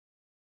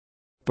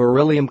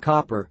Beryllium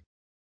copper.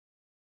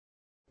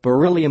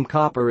 Beryllium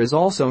copper is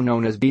also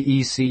known as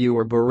BeCu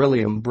or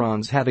beryllium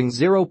bronze, having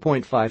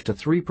 0.5 to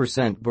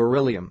 3%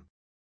 beryllium.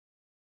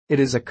 It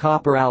is a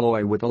copper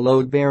alloy with a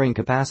load-bearing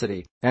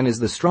capacity and is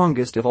the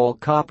strongest of all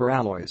copper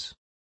alloys.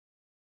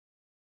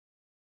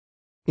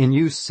 In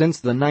use since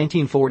the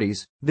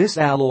 1940s, this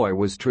alloy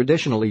was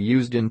traditionally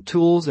used in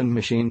tools and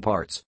machine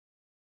parts.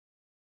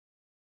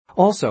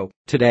 Also,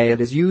 today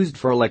it is used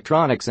for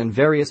electronics and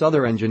various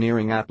other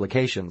engineering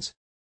applications.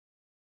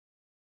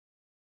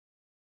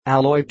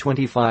 Alloy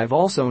 25,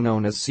 also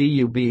known as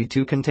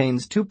CuB2,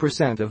 contains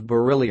 2% of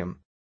beryllium.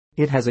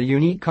 It has a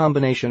unique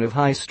combination of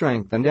high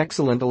strength and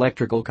excellent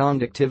electrical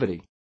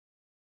conductivity.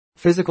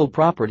 Physical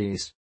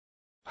properties: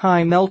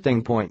 high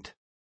melting point,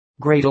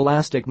 great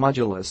elastic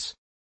modulus,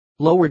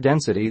 lower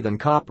density than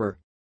copper,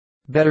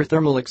 better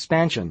thermal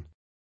expansion,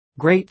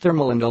 great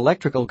thermal and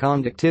electrical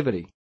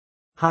conductivity,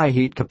 high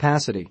heat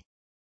capacity.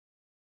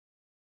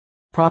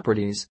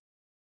 Properties: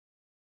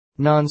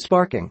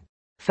 non-sparking,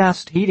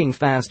 fast heating,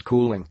 fast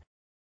cooling,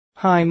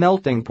 high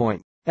melting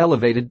point,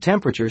 elevated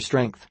temperature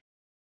strength,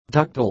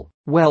 ductile,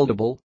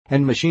 weldable,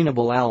 and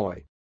machinable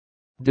alloy.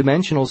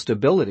 Dimensional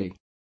stability.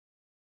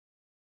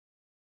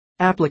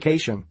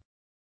 Application: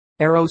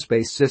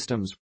 aerospace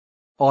systems,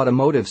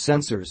 automotive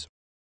sensors,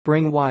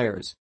 spring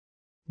wires,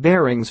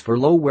 bearings for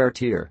low wear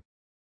tear.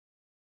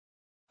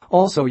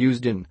 Also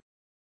used in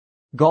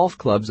golf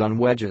clubs on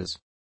wedges,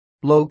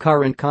 low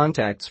current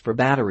contacts for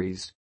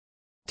batteries,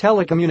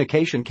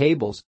 telecommunication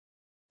cables,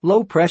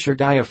 low pressure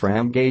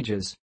diaphragm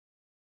gauges.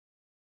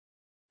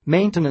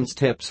 Maintenance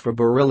tips for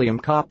beryllium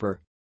copper: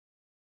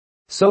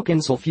 soak in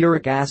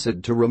sulfuric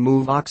acid to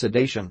remove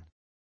oxidation,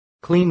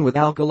 clean with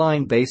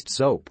alkaline-based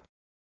soap,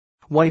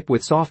 wipe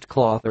with soft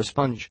cloth or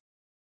sponge,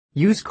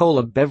 use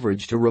𝐂𝐫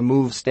beverage to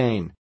remove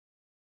stain.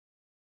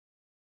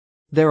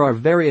 There are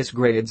various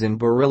grades in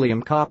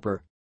beryllium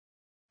copper.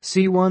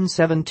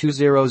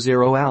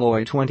 C17200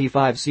 alloy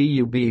 25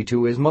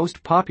 CuB2 is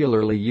most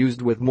popularly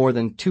used with more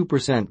than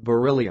 2%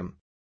 beryllium.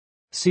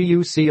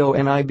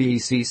 CuCoNiBe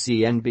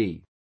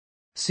CCNB,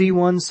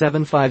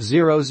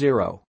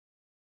 C17500,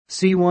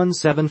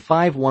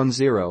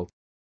 C17510.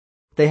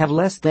 They have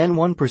less than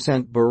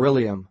 1%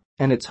 beryllium,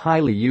 and it's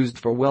highly used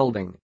for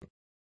welding.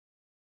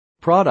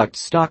 Product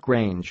stock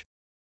range: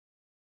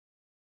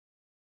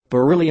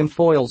 beryllium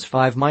foils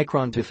 5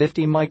 micron to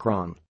 50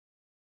 micron.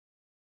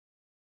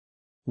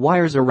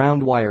 Wires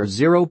around wire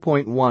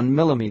 0.1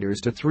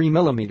 mm to 3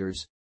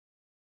 mm.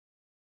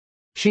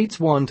 Sheets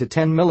 1 to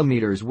 10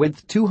 mm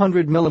width,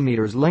 200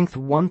 mm length,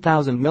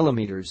 1000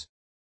 mm.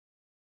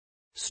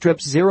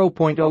 Strips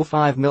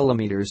 0.05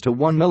 mm to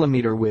 1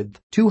 mm width,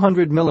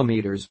 200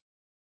 mm.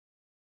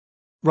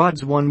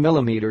 Rods 1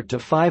 mm to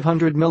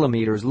 500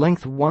 mm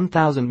length,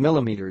 1000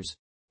 mm.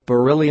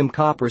 Beryllium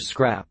copper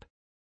scrap.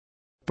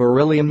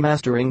 Beryllium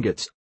master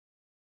ingots.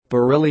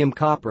 Beryllium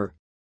copper.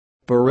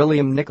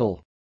 Beryllium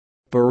nickel.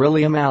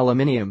 Beryllium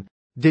aluminium.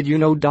 Did you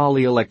know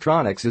DALI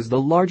Electronics is the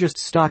largest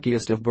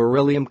stockiest of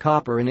beryllium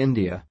copper in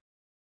India?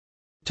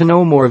 To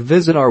know more,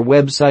 visit our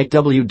website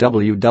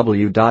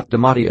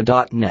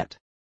www.𝐓𝐢𝐩𝐬.net.